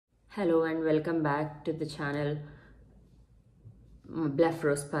Hello and welcome back to the channel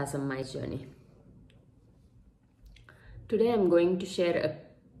Blepharospasm, my journey. Today I'm going to share a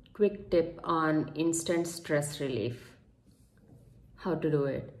quick tip on instant stress relief. How to do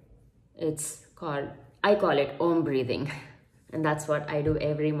it. I call it Om breathing, and that's what I do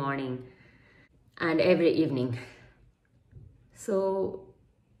every morning and every evening. So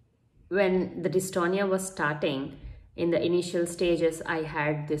when the dystonia was starting, in the initial stages, I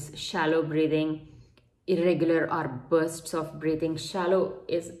had this shallow breathing, irregular or bursts of breathing. Shallow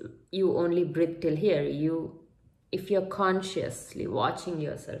is you only breathe till here. If you're consciously watching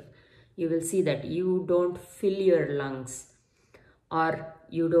yourself, you will see that you don't fill your lungs or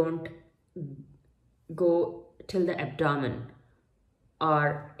you don't go till the abdomen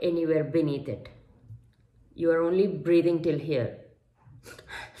or anywhere beneath it. You are only breathing till here.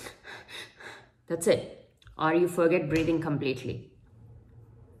 That's it. Or you forget breathing completely.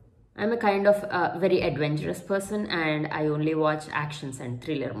 I'm a kind of very adventurous person and I only watch actions and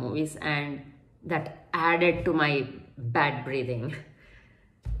thriller movies, and that added to my bad breathing.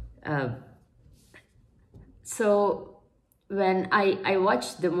 So when I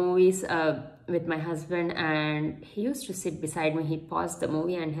watched the movies with my husband, and he used to sit beside me, he paused the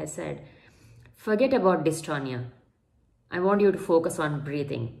movie and he said, "Forget about dystonia. I want you to focus on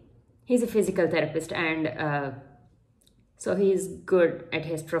breathing." He's a physical therapist, and so he's good at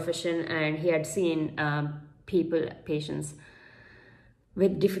his profession, and he had seen patients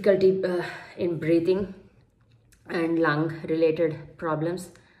with difficulty in breathing and lung related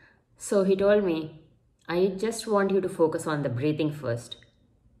problems. So he told me, "I just want you to focus on the breathing first.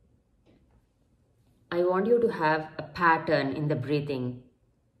 I want you to have a pattern in the breathing,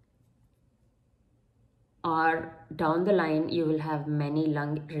 or down the line you will have many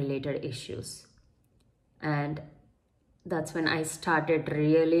lung related issues." And that's when I started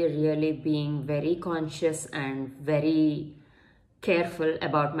really being very conscious and very careful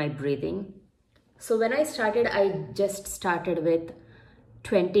about my breathing. So when I started, I just started with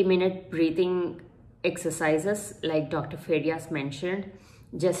 20-minute breathing exercises like Dr. Fedias mentioned,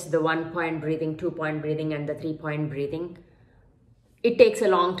 just the 1-point breathing, 2-point breathing, and the 3-point breathing. It takes a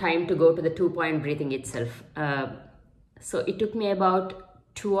long time to go to the 2-point breathing itself. So it took me about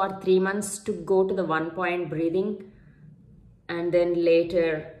 2 or 3 months to go to the 1-point breathing. And then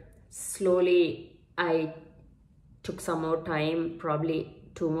later, slowly, I took some more time, probably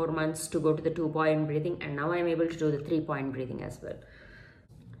 2 more months to go to the 2-point breathing. And now I'm able to do the 3-point breathing as well.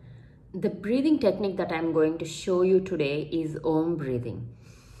 The breathing technique that I'm going to show you today is Om breathing.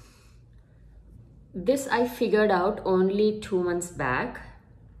 This I figured out only 2 months back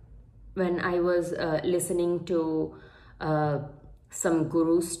when I was listening to some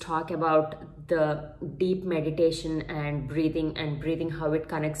gurus talk about the deep meditation and breathing, how it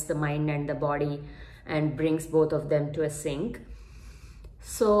connects the mind and the body and brings both of them to a sync.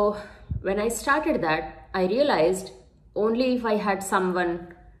 So when I started that, I realized only if I had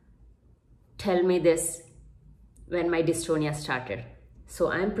someone tell me this when my dystonia started. So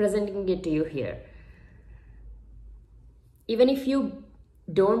I'm presenting it to you here. Even if you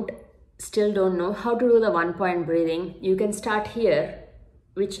still don't know how to do the 1-point breathing, you can start here,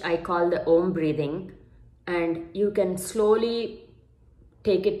 which I call the Om breathing, and you can slowly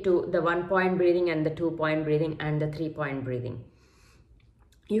take it to the 1-point breathing and the 2-point breathing and the 3-point breathing.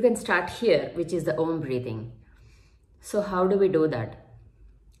 You can start here, which is the Om breathing. So how do we do that?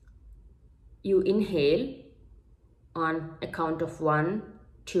 You inhale on a count of 1,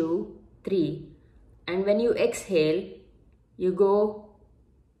 2, 3, and when you exhale, you go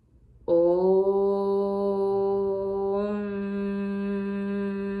Om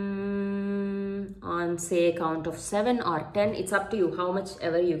on, say, a count of 7 or 10. It's up to you how much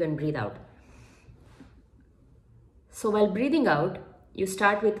ever you can breathe out. So while breathing out, you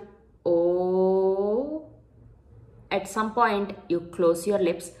start with O. At some point, you close your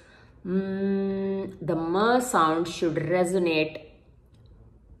lips. The M sound should resonate.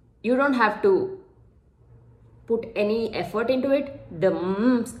 You don't have to put any effort into it. The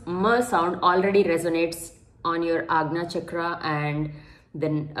M sound already resonates on your Agna chakra and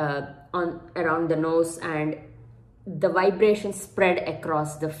then around the nose, and the vibrations spread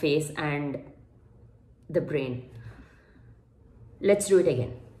across the face and the brain. Let's do it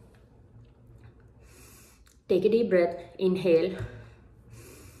again. Take a deep breath, inhale.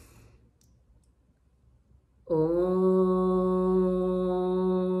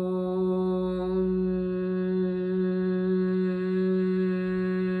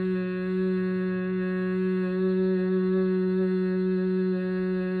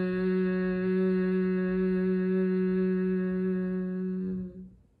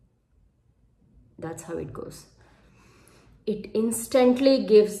 That's how it goes. It instantly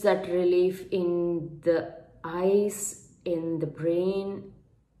gives that relief in the eyes, in the brain,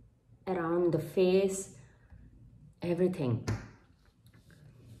 around the face, everything.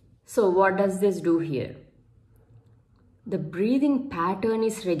 So what does this do here? The breathing pattern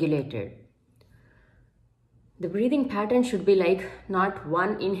is regulated. The breathing pattern should be like not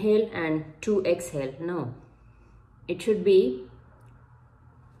 1 inhale and 2 exhale. No. It should be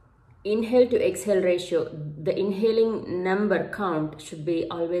inhale to exhale ratio. The inhaling number count should be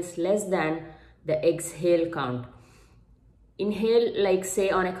always less than the exhale count. Inhale, like say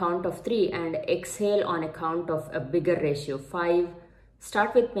on a count of 3, and exhale on a count of a bigger ratio. 5.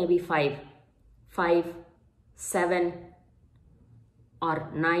 Start with maybe 5. 5, 7, or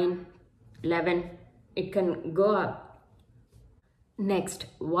 9, 11. It can go up. Next,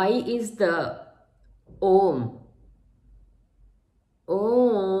 why is the Om?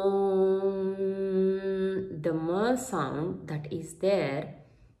 Om, the ma sound that is there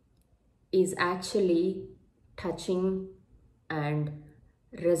is actually touching and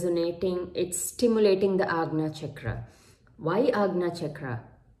resonating. It's stimulating the Agna chakra. Why Agna chakra?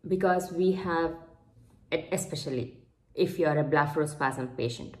 Because we have, especially if you are a Blepharospasm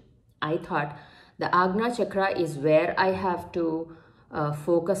patient, I thought the Agna chakra is where I have to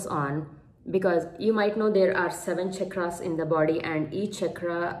focus on, because you might know there are 7 chakras in the body, and each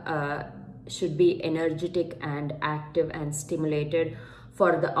chakra should be energetic and active and stimulated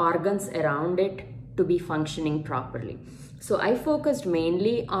for the organs around it to be functioning properly. So I focused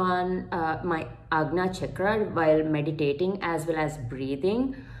mainly on my Agna chakra while meditating as well as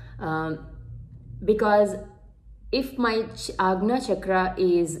breathing, because if my Agna chakra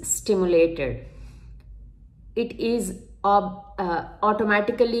is stimulated, it is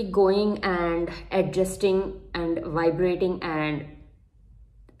automatically going and adjusting and vibrating and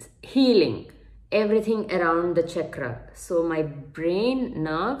healing everything around the chakra. So my brain,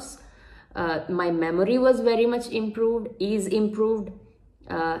 nerves, my memory was very much improved, is improved.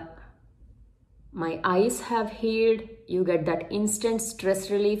 My eyes have healed. You get that instant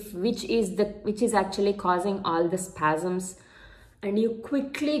stress relief, which is actually causing all the spasms, and you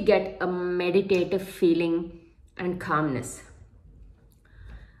quickly get a meditative feeling and calmness.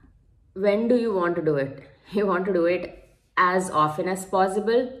 When do you want to do it? You want to do it as often as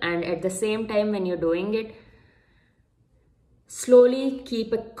possible, and at the same time when you're doing it, slowly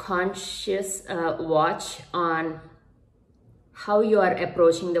keep a conscious watch on how you are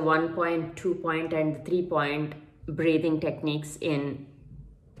approaching the 1 point, 2 point, and 3 point breathing techniques in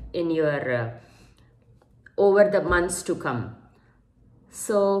your over the months to come.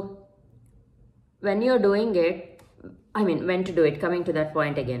 So when you're doing it, when to do it, coming to that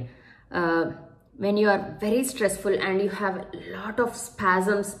point again, when you are very stressful and you have a lot of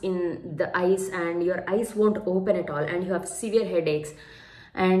spasms in the eyes and your eyes won't open at all, and you have severe headaches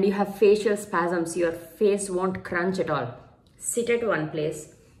and you have facial spasms, your face won't crunch at all, sit at one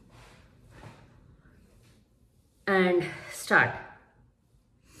place and start.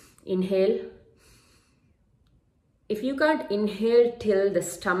 Inhale. If you can't inhale till the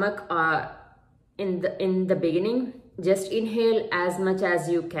stomach in the beginning, just inhale as much as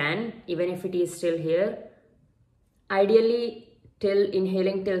you can, even if it is still here. Ideally,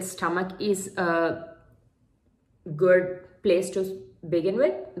 inhaling till stomach is a good place to begin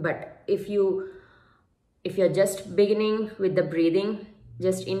with. But if you're just beginning with the breathing,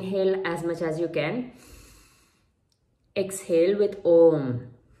 just inhale as much as you can. Exhale with Om.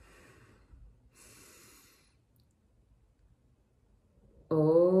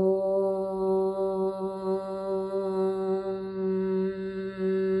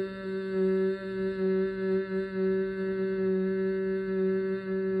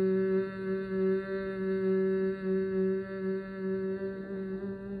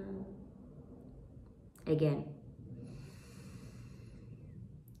 Again.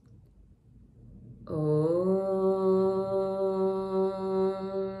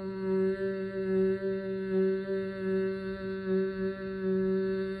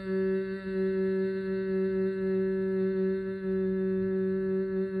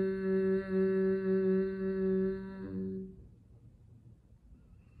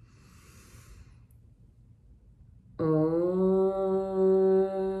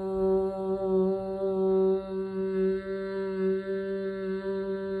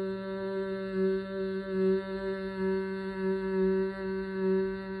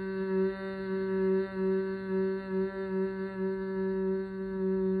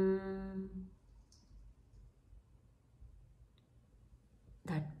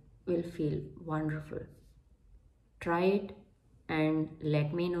 That will feel wonderful. Try it and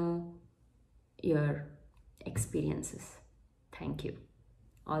let me know your experiences. Thank you.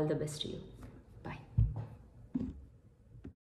 All the best to you.